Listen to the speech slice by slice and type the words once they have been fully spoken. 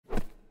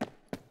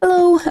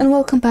Hello and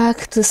welcome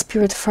back to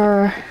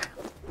Spiritfarer.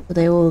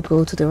 Today we'll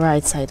go to the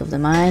right side of the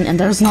mine and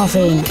there's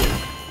nothing!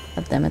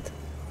 God damn it.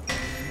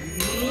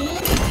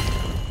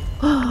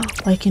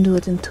 I can do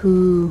it in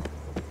two.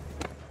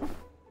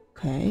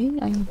 Okay,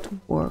 I need to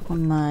work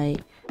on my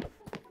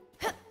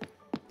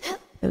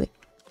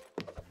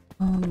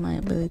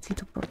ability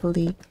to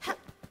properly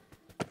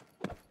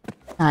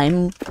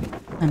time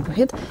per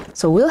hit.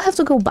 So we'll have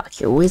to go back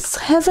here. We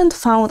haven't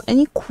found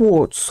any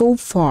quartz so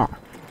far.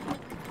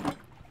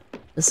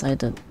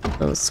 Decided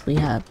those we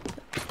had.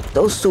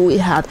 Those two we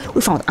had.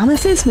 We found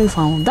amethyst, we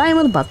found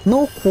diamond, but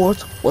no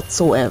quartz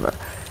whatsoever.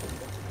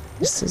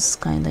 This is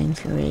kinda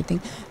infuriating.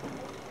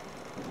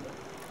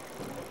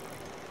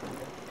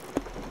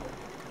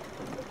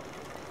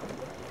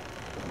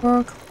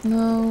 Work?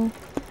 No.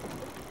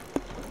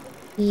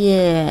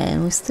 Yeah,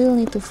 and we still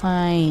need to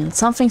find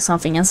something,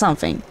 something, and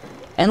something.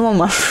 And one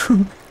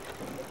mushroom.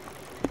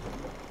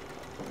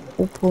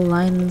 Opal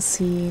lion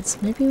seeds.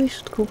 Maybe we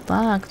should go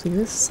back to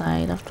this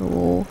side after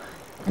all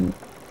and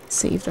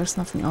see if there's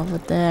nothing over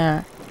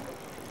there.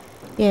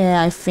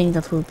 Yeah, I think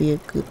that will be a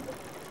good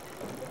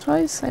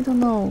choice. I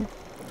don't know.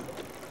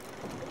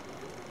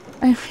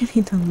 I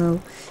really don't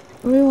know.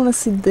 I really want to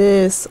see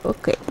this.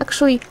 Okay,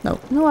 actually, no.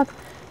 You know what?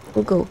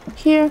 We'll go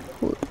here.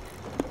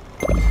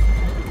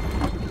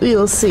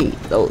 We'll see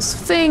those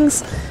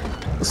things,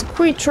 those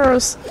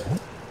creatures,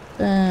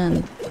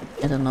 and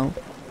I don't know.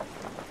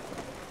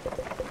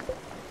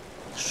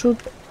 Should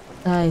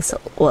I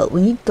sell? Well,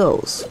 we need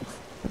those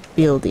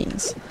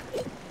buildings.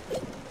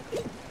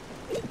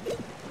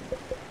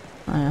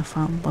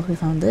 We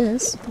found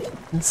this.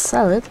 Let's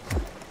sell it.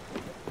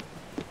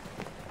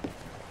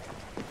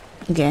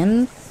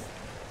 Again.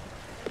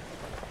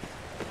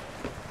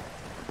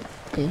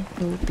 Okay,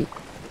 we'll be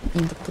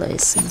in the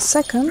place in a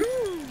second.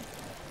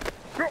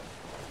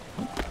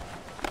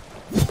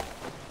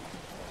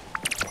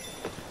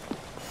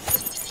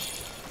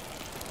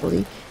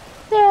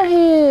 There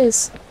he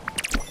is!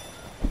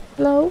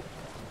 Hello?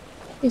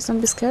 Please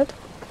don't be scared.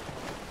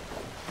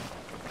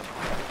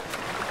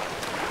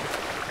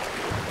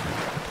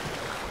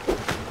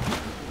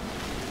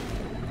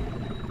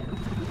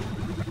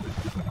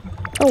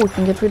 Oh, we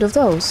can get rid of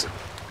those.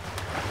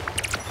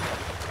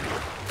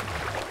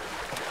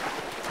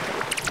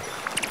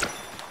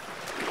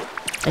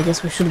 I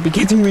guess we should be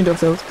getting rid of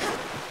those.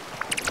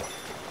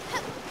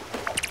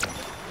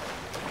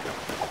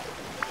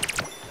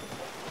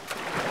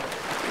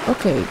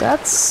 Okay,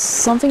 that's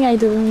something I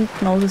didn't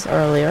notice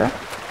earlier.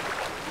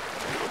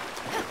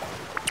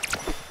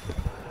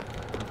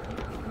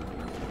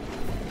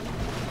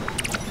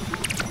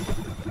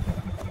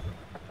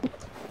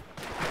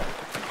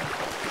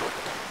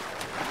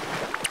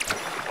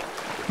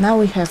 Now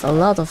we have a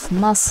lot of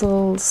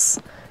mussels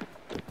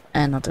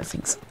and other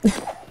things.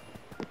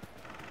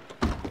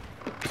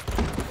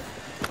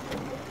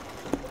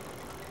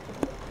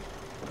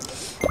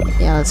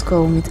 Yeah, let's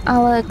go meet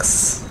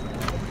Alex.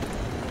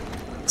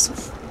 So,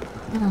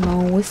 I don't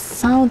know, we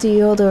found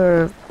the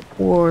other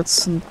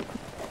ports to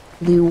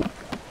the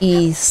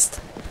east,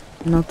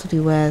 not to the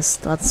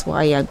west. That's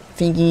why I'm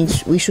thinking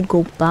we should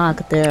go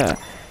back there.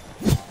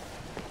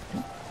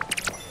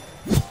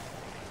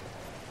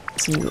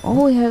 See,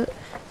 all we have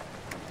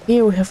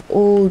here, we have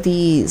all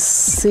these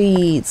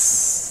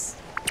seeds,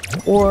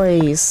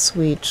 quarries,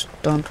 which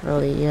don't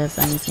really have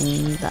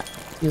anything that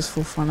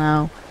useful for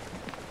now.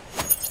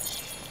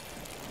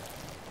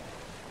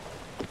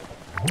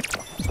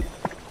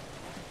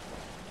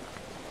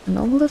 And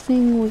all the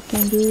thing we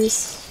can do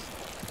is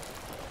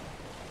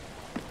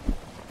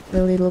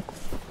really look,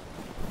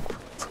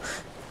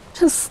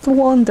 just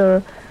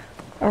wander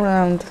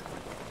around.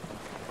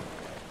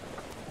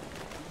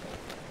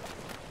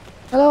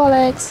 Hello,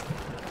 Alex.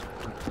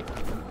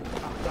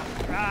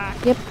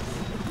 Yep.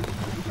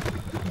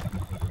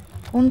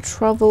 Won't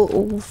travel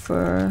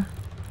over.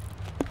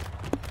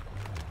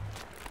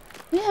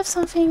 Do we have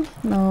something?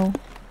 No.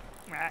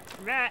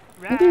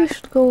 Maybe we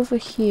should go over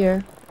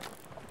here.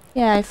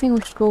 Yeah, I think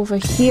we should go over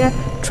here,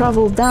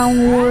 travel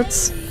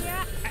downwards,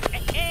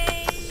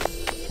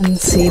 and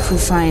see if we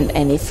find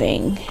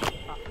anything.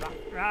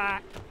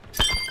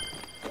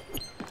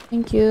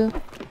 Thank you.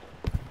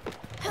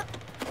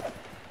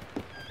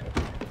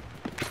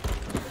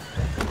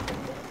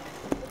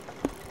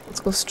 Let's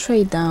go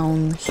straight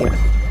down here.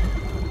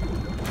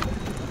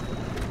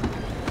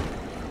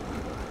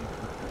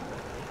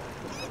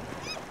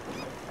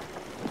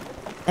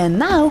 And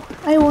now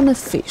I wanna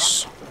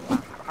fish.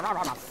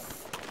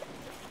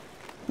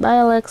 Bye,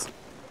 Alex.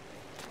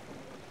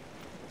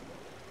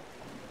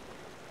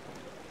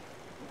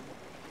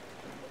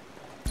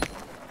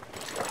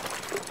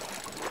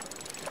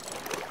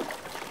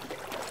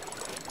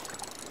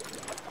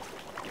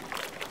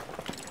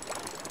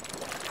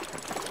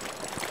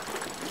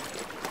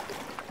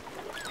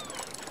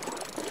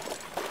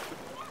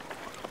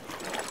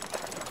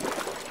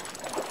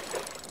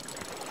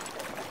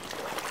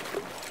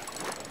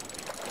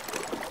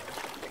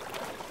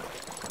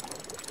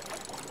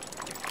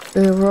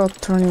 The rod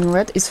turning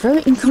red is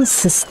very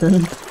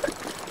inconsistent.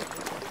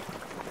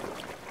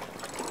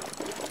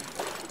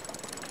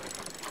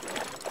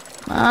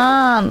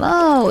 Ah,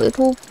 no, it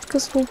will,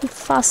 because it will be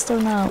faster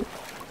now.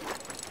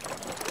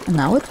 And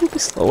now it will be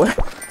slower.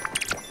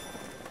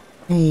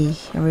 Hey,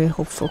 I really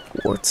hope for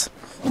quartz.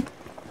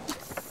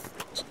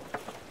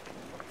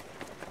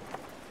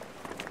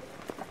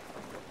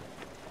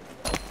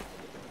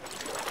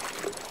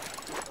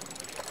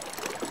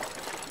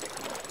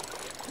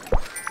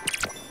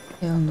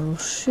 Little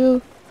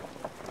shoe.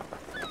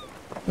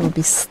 Will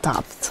be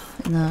stopped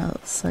in a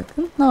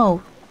second.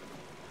 No,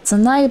 it's a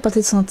night, but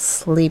it's not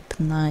sleep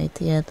night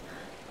yet.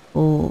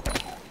 Oh,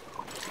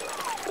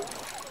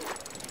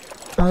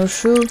 another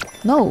shoe.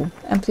 No,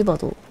 empty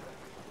bottle.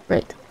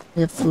 Great,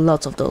 we have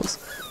lots of those.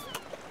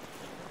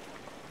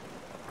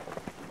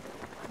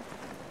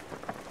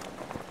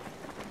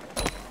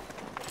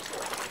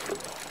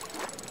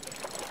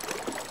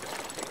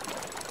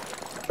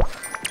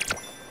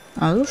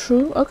 Another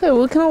shoe. Okay,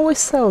 we can always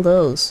sell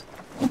those.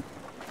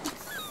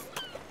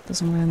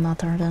 Doesn't really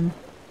matter then.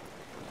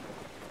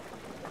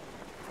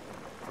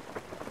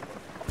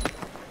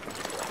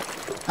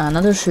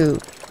 Another shoe.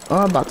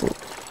 Or a bottle.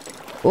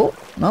 Oh,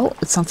 no,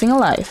 it's something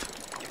alive.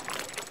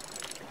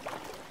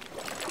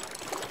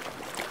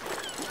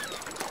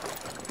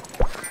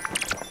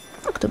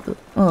 Octopus.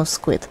 Oh,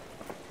 squid.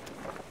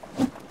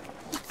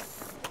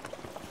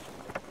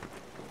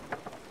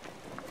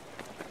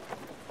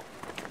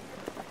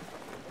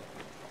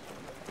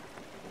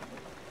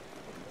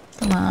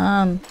 Come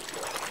on.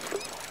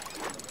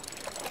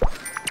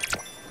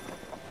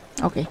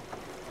 Okay.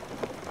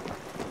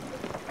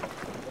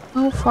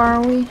 How far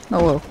are we?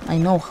 Oh well, I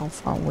know how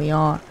far we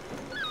are.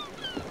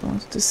 I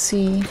want to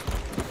see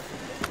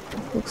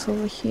what looks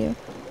over here.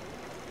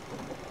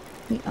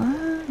 We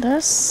are...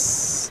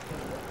 there's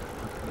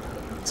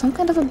some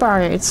kind of a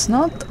barrier. It's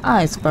not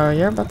ice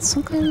barrier, but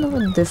some kind of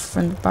a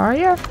different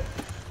barrier.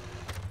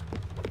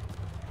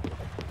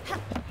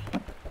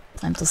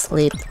 Time to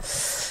sleep.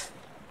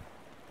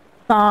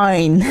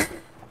 Fine.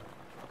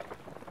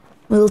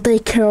 We'll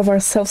take care of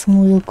ourselves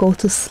and we'll go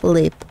to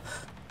sleep.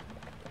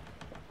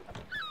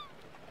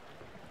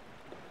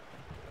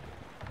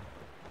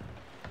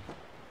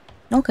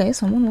 Okay,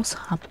 someone was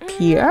up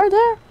here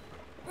there?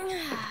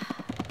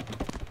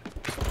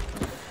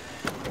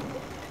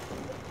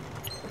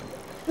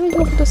 Let me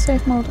go for the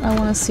safe mode. I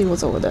want to see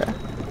what's over there.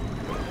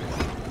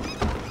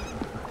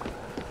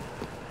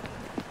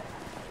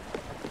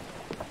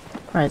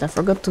 Right, I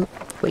forgot to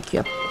wake you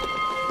up.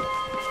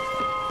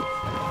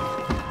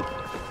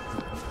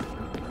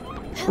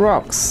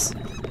 Rocks.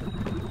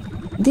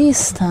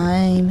 This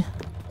time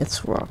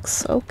it's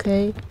rocks.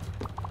 Okay.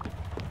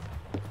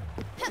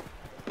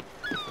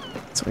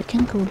 So we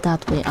can't go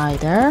that way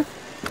either.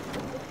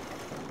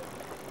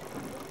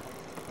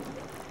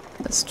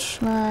 Let's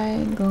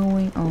try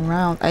going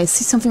around. I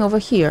see something over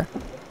here.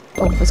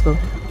 Oh, let's go.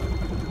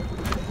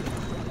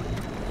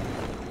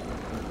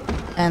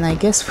 And I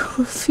guess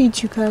we'll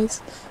feed you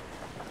guys.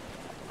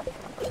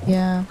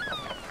 Yeah.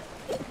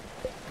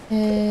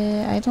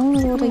 I don't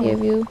know what I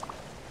gave you.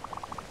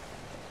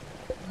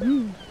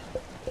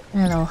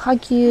 And I'll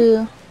hug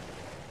you.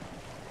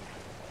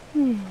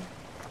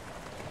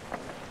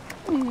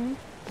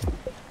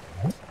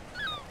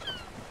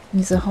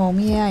 He's a home.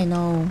 Yeah, I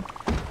know.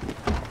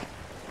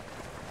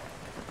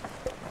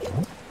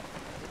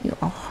 You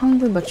are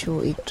hungry, but you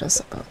will eat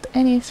just about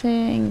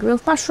anything.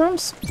 Grilled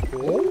mushrooms.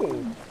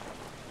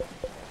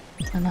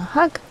 And a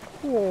hug.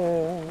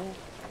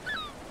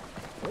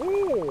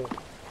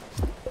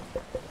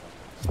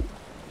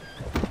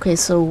 Okay,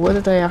 so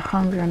whether they are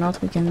hungry or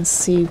not, we can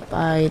see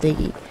by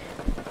the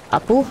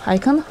apple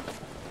icon.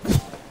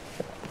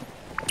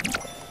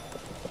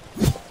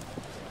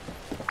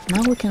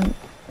 Now we can...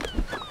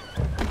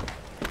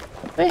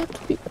 I have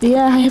to be...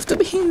 yeah, I have to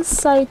be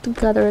inside to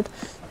gather it.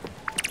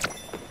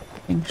 I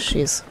think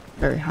she's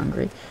very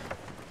hungry.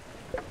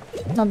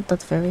 Not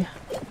that very...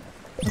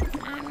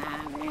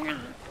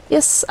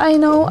 Yes, I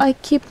know, I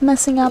keep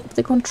messing up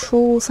the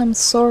controls, I'm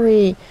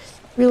sorry.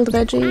 Grilled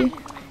veggie.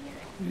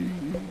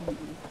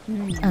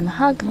 And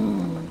hug.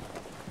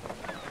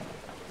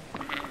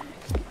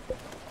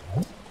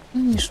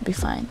 You should be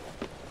fine.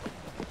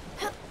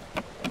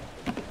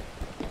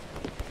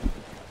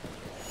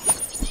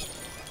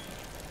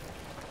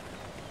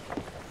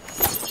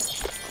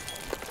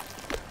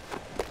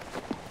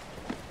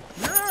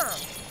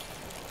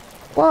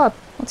 What?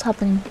 What's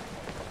happening?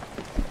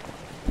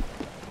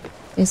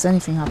 Is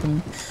anything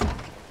happening?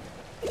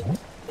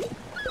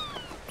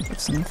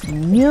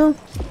 Something new.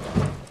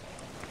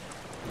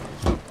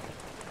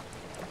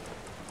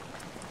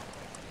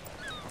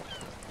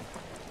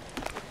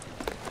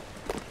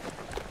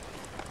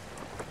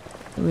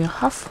 We're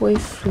halfway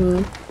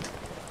through.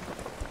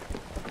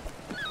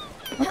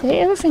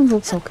 Okay, everything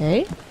looks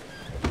okay.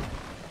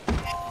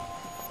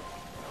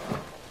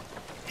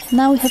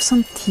 Now we have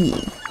some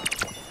tea.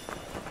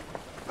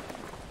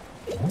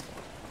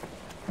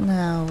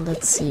 Now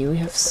let's see, we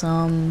have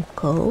some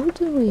code.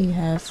 We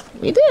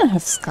didn't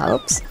have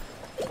scallops.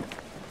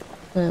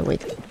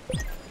 Wait.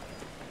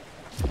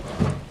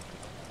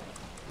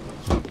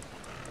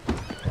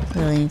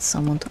 Really need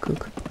someone to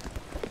cook.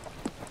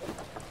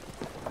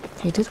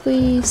 Okay, did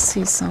we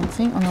see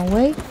something on our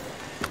way?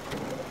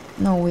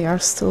 No, we are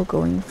still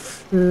going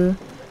through.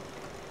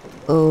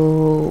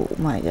 Oh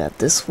my god,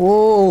 this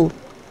wall!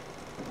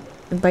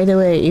 And by the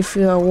way, if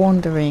you are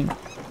wondering...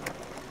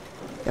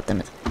 God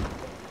damn it.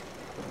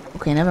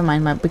 Okay, never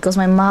mind, because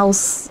my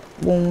mouse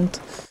won't...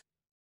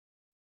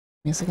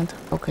 Give me a second.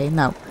 Okay,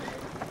 now.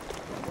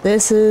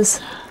 This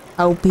is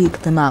how big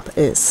the map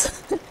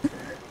is.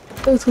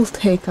 It will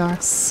take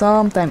us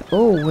some time.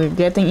 Oh, we're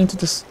getting into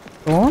the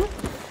storm?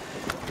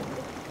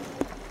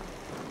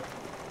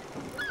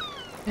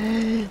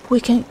 We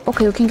can...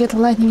 Okay, we can get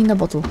lightning in a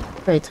bottle.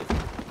 Great.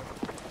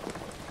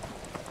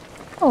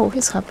 Oh,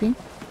 he's happy.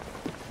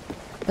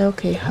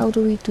 Okay, how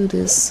do we do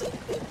this?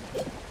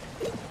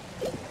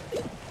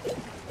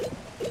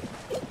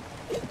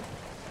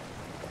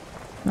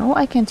 No,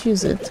 I can't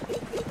use it.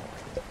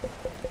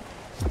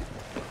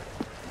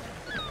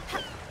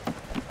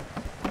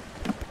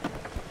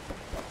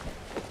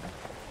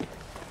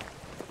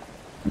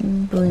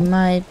 We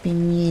might be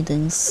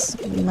needing...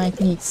 We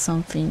might need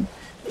something.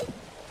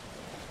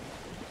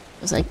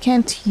 Because I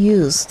can't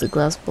use the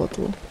glass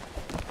bottle.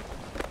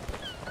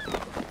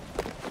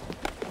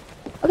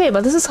 Okay,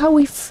 but this is how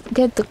we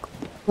get the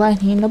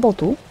lightning in the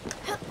bottle.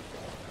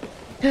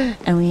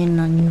 And we're in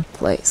a new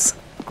place.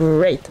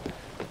 Great.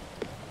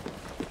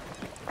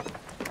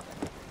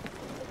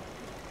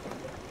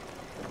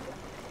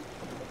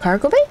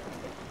 Cargo bay?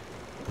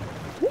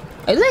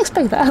 I didn't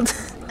expect that.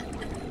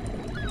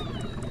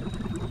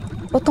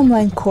 Bottom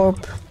line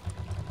corp.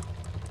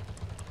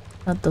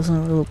 That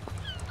doesn't look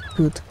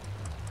good.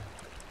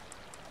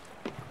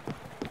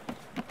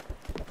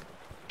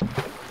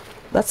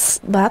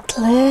 But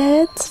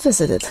let's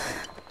visit it.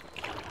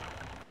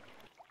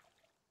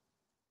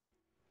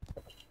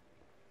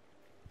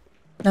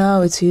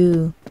 No, it's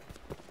you.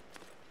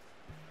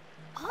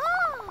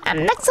 An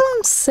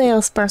excellent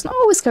salesperson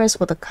always cares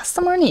what the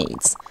customer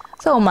needs.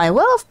 So, my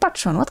well-off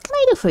patron, what can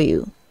I do for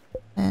you?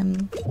 I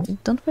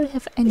don't really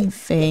have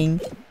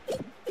anything.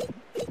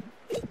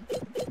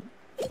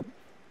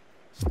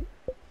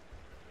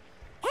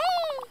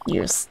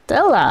 You're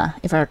Stella,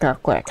 if I recall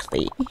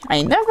correctly.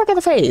 I never forget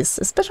a face,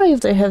 especially if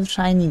they have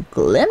shiny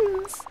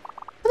gleams.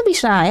 Don't be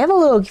shy, have a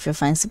look if you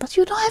fancy, but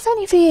you don't have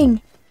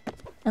anything.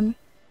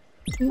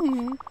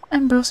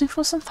 I'm browsing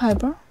for some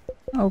fiber.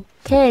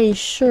 Okay,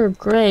 sure,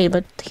 great,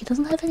 but he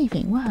doesn't have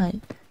anything.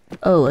 Why?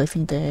 Oh, I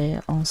think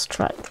they're on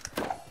strike.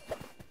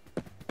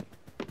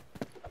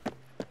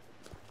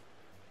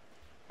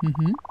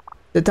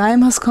 The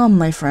time has come,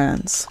 my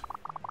friends.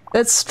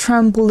 Let's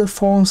trample the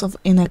forms of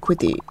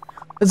inequity.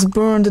 Let's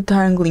burn the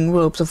tangling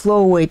ropes of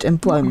low-wage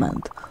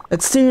employment.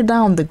 Let's tear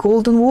down the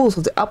golden walls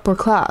of the upper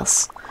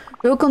class.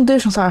 Your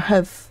conditions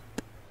have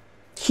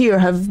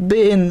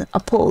been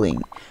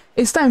appalling.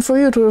 It's time for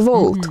you to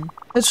revolt.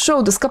 Let's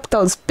show this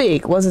capitalist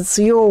pig what it's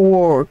your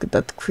work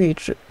that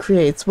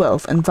creates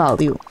wealth and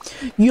value.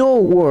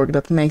 Your work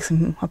that makes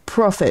him a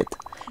profit.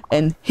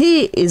 And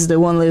he is the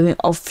one living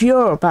off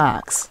your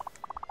backs.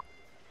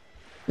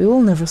 We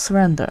will never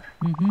surrender.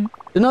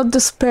 Do not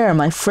despair,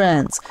 my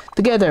friends.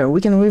 Together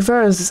we can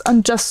reverse this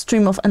unjust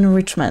stream of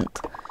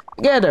enrichment.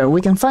 Together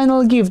we can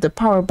finally give the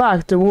power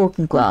back to the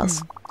working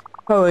class.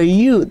 Power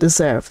you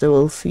deserve, the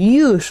wealth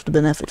you should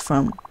benefit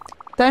from.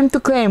 Time to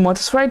claim what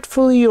is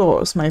rightfully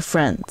yours, my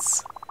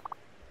friends.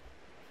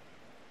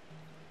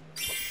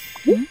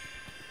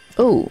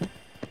 Oh.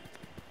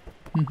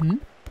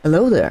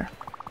 Hello there.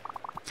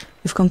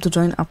 You've come to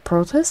join our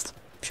protest?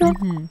 Sure.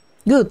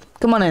 Good,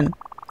 come on in.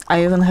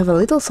 I even have a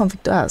little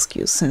something to ask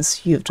you,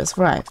 since you've just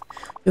arrived.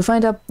 You'll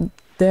find up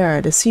there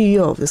the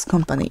CEO of this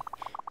company.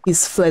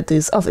 He's fled to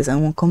his office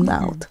and won't come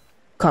out.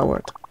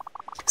 Coward.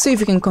 See if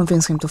you can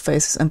convince him to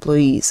face his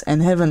employees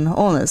and have an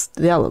honest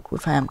dialogue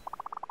with him.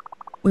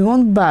 We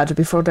won't budge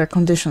before their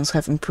conditions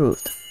have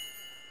improved.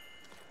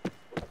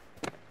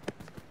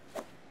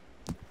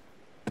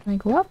 Can I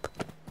go up?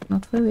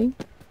 Not really.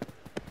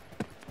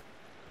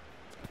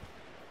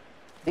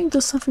 I think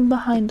there's something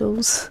behind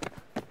those.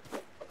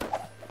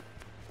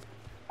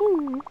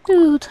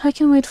 Dude, I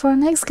can wait for our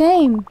next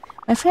game.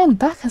 My friend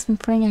Buck has been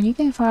playing a new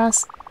game for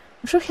us.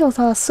 I'm sure he'll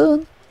tell us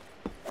soon.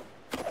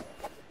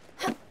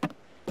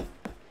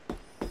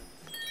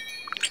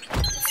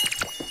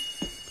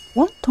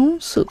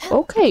 Wonton soup.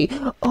 Okay.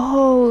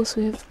 Oh,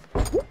 so we have...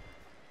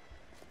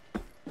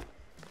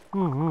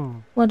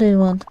 What do you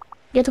want?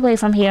 Get away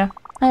from here.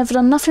 I have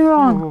done nothing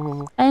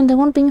wrong. I am the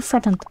one being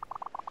threatened.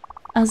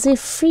 As if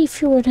 3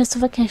 fewer days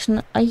of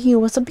vacation a year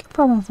was a big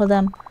problem for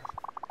them.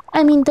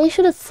 I mean, they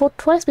should have thought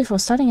twice before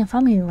starting a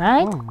family,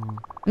 right?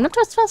 I'm not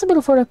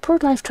responsible for their poor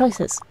life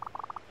choices,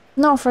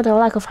 nor for their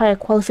lack of higher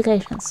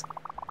qualifications.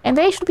 And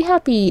they should be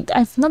happy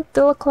I've not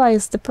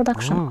delocalized the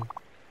production.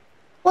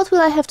 What will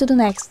I have to do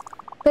next?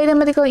 Pay them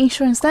medical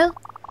insurance now?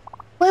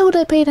 Why would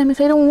I pay them if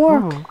they don't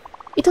work?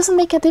 It doesn't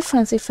make a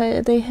difference if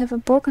they have a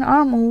broken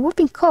arm or a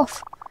whooping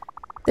cough.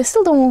 They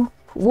still don't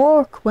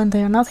work when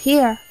they are not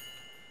here.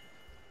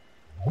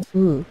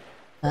 Ooh,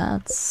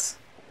 that's...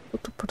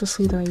 Protest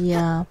leader,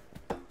 yeah.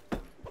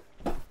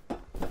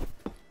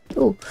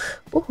 Oh,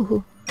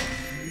 oh.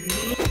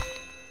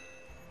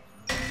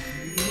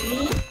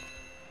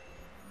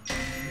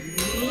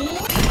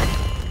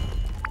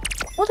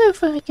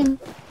 if I can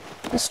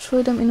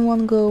destroy them in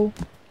one go.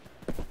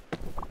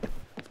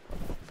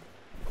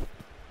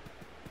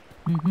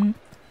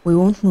 We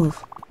won't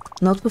move.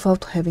 Not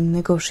without having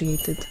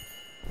negotiated.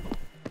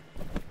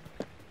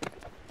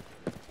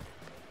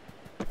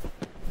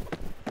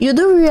 You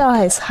do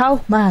realize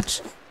how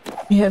much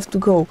you have to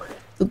go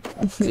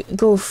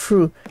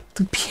through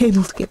to be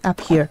able to get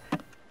up here.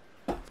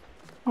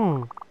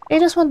 I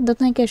just want to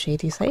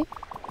negotiate, you say?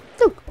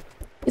 Look,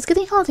 it's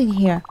getting hot in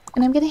here,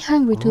 and I'm getting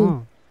hungry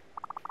too.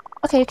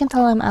 Okay, you can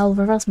tell him I'll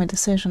reverse my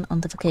decision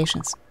on the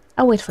vacations.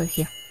 I'll wait for you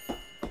here.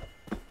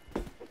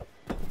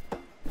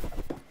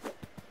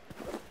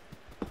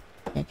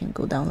 I can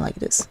go down like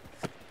this.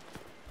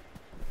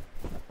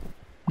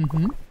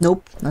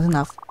 Nope, not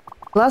enough.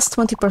 Plus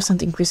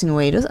 20% increase in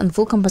wages and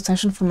full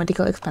compensation for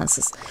medical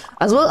expenses,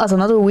 as well as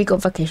another week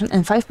of vacation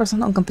and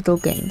 5% on capital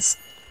gains.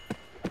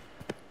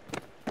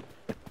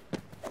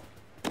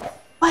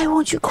 Why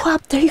won't you go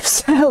up there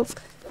yourself?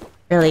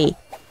 Really?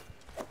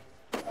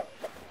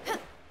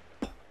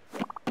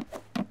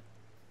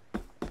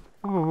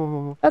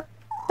 But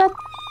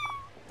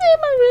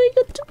am I really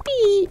good to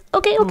be?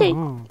 Okay,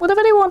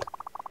 whatever they want.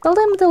 Tell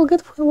them they'll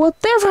get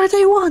whatever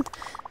they want.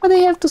 But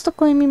they have to stop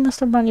calling me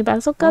Mr. Bunny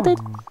Bag, so got it?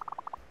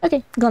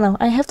 Okay, go now.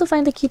 I have to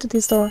find the key to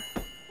this door.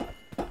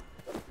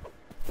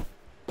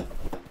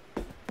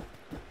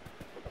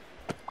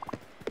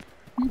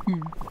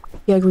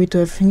 He agreed to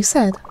everything you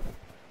said.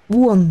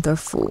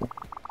 Wonderful.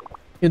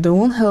 You're the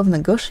one hell of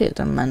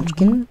negotiator,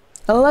 Munchkin.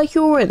 I like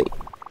you already.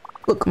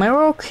 Look, my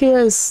work here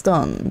is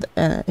done.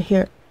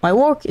 My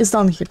work is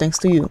done here thanks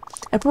to you.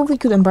 I probably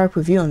could embark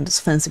with you on this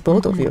fancy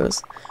boat of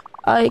yours.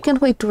 I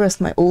can't wait to rest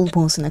my old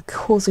bones in a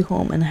cozy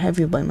home and have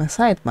you by my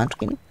side,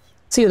 Munchkin.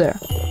 See you there.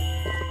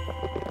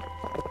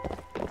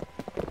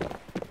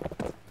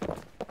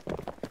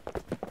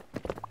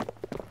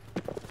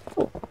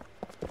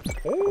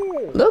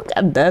 Look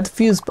at that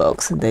fuse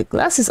box. The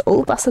glass is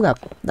all busted up.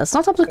 That's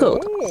not up to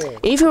code.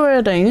 If you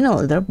were the unit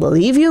leader,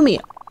 believe you me,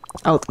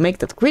 I would make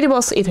that greedy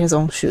boss eat his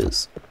own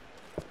shoes.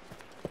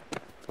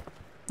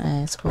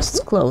 I suppose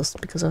it's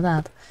closed because of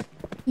that.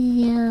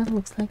 Yeah,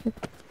 looks like it.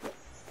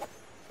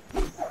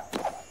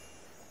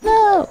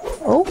 No!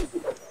 Oh!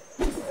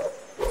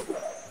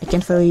 I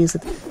can't really use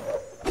it.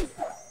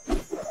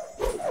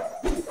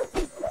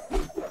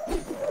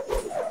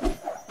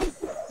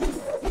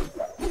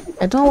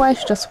 I don't know why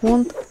she just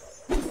won't.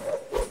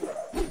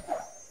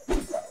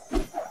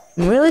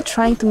 I'm really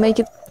trying to make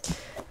it.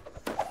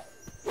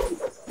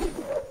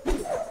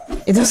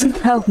 It doesn't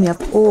help me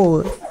at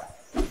all.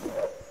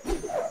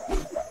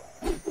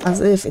 As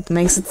if it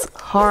makes it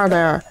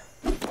harder.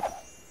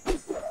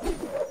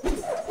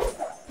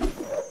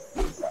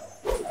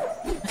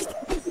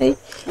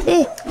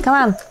 Hey, come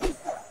on.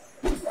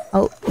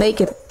 I'll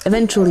make it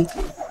eventually.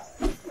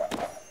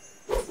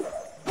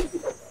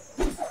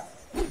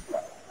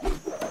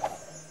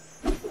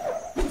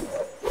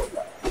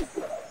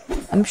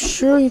 I'm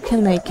sure you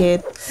can make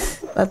it,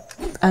 but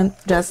I'm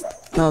just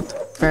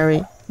not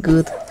very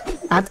good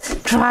at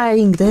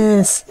trying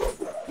this.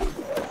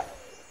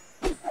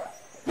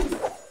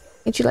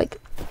 Can't you like...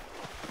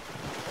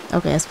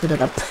 Okay, I screwed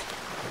it up.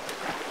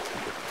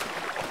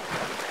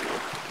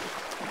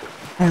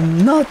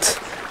 I'm not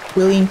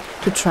willing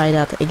to try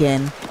that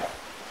again.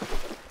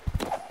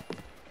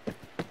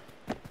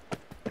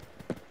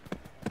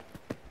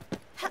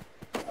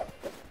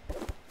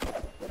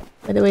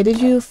 By the way,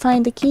 did you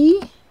find the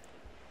key?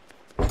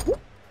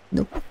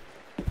 Nope.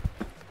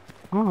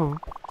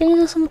 Can you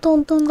do some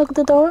don't lock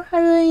the door? I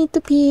really need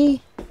to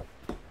pee.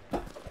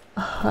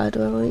 Do I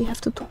really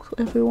have to talk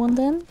to everyone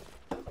then?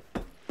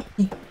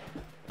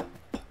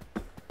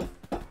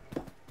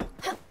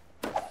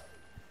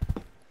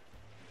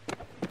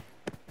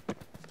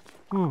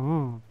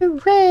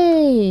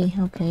 Hooray!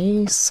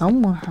 Okay,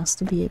 someone has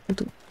to be able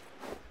to.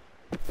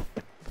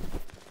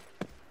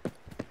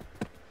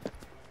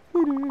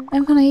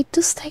 I'm gonna eat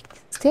 2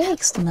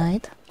 steaks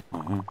tonight.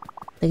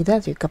 Like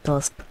that, you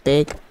capitalist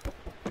pig.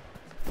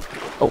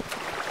 Oh.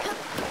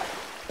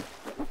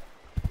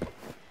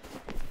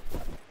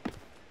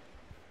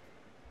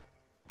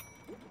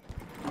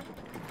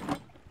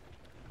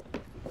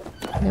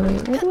 Anyway,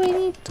 what do I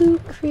need to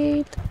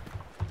create?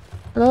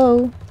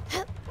 Hello?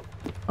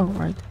 Oh,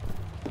 right.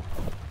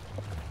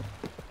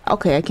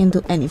 Okay, I can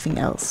do anything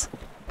else.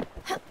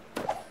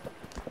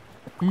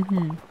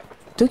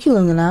 Took you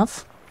long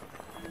enough.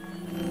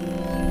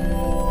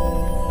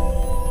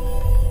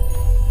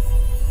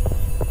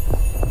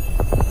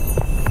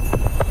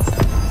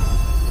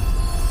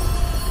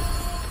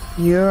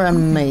 You're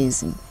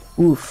amazing.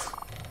 Oof.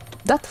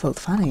 That felt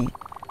funny.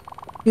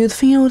 You'd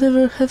think I would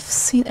ever have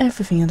seen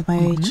everything at my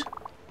age.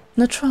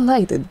 Not sure I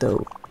liked it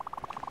though.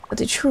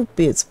 But it sure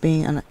beats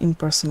being an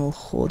impersonal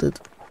hooded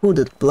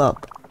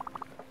blob.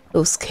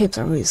 Those capes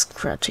are really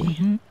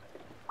scratchy.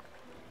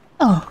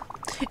 Oh,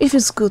 it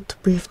feels good to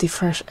breathe the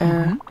fresh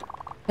air.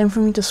 And for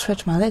me to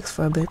stretch my legs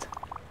for a bit.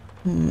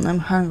 I'm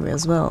hungry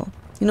as well.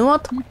 You know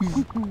what?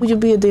 Would you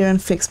be there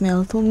and fix me a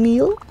little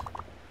meal?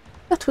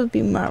 That would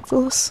be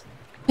marvelous.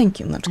 Thank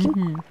you,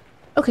 Munchkin.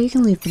 Okay, you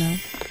can leave now.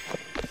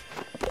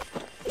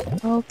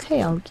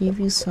 Okay, I'll give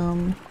you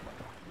some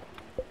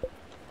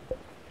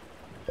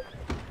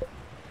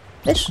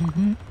fish.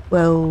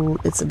 Well,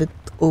 it's a bit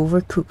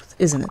overcooked,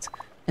 isn't it?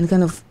 And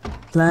kind of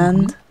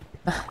bland.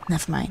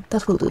 Never mind,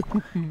 that will do.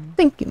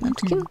 Thank you,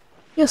 Munchkin.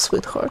 You're a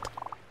sweetheart.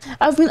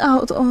 I've been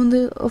out on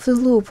the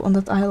loop on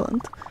that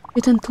island.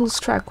 You tend to lose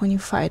track when you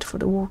fight for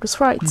the workers'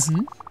 rights.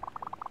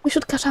 We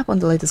should catch up on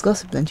the latest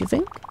gossip, don't you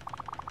think?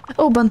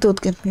 Oh, but don't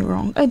get me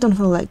wrong, I don't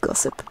really like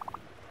gossip.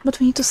 But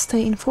we need to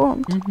stay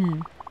informed.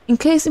 In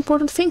case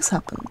important things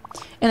happen.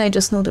 And I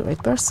just know the right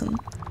person.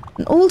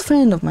 An old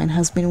friend of mine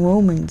has been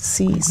roaming the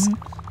seas.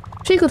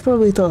 She could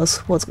probably tell us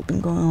what's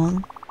been going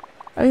on.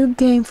 Are you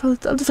game for a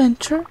little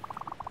adventure?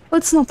 Well,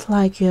 it's not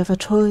like you have a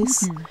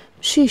choice.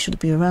 She should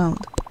be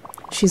around.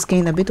 She's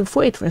gained a bit of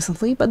weight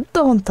recently, but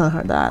don't tell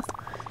her that.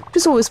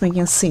 She's always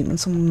making a scene when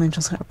someone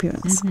mentions her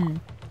appearance.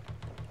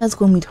 Let's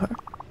go meet her.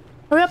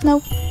 Hurry up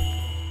now.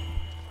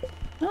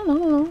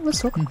 No, let's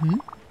talk.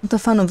 Not a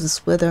fan of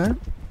this weather.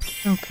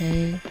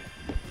 Okay.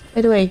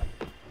 By the way.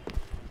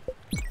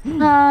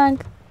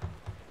 Hug.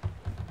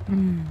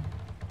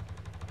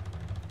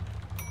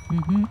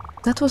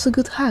 That was a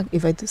good hug,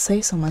 if I do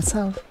say so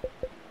myself.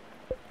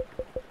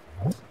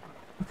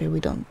 Okay, we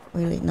don't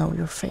really know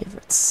your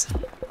favorites.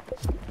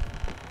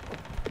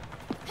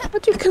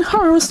 But you can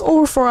harvest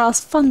ore for us.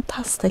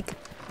 Fantastic.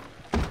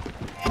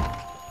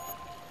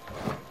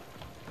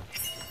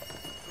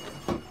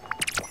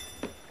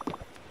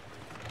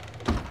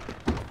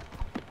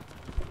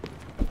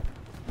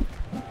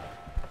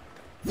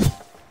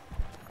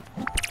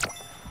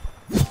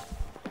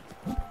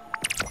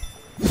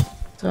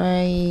 So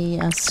I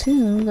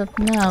assume that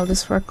now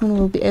this raccoon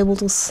will be able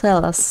to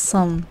sell us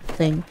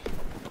something.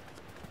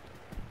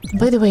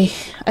 By the way,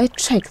 I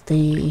checked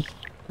the...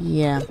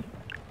 yeah.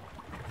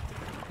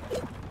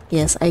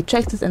 Yes, I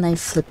checked it and I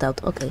flipped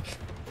out. Okay,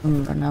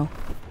 remember now.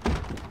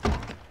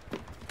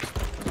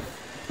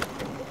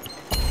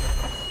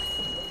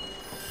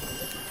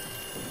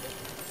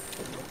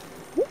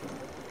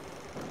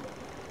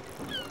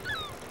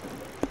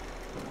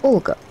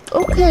 Olga.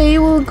 Okay,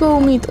 we'll go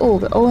meet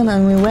Olga. Oh, and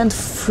then we went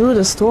through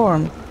the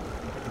storm.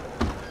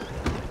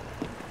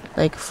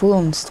 Like,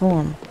 full-on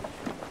storm.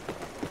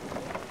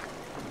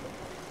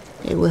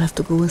 Okay, we'll have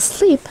to go and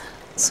sleep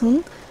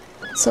soon.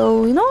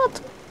 So, you know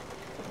what?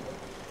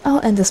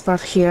 I'll end this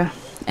part here.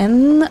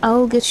 And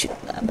I'll get you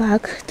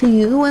back to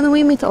you when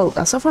we meet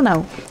Olga. So for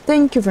now,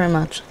 thank you very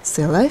much.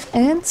 Stay alive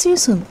and see you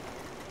soon.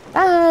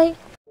 Bye!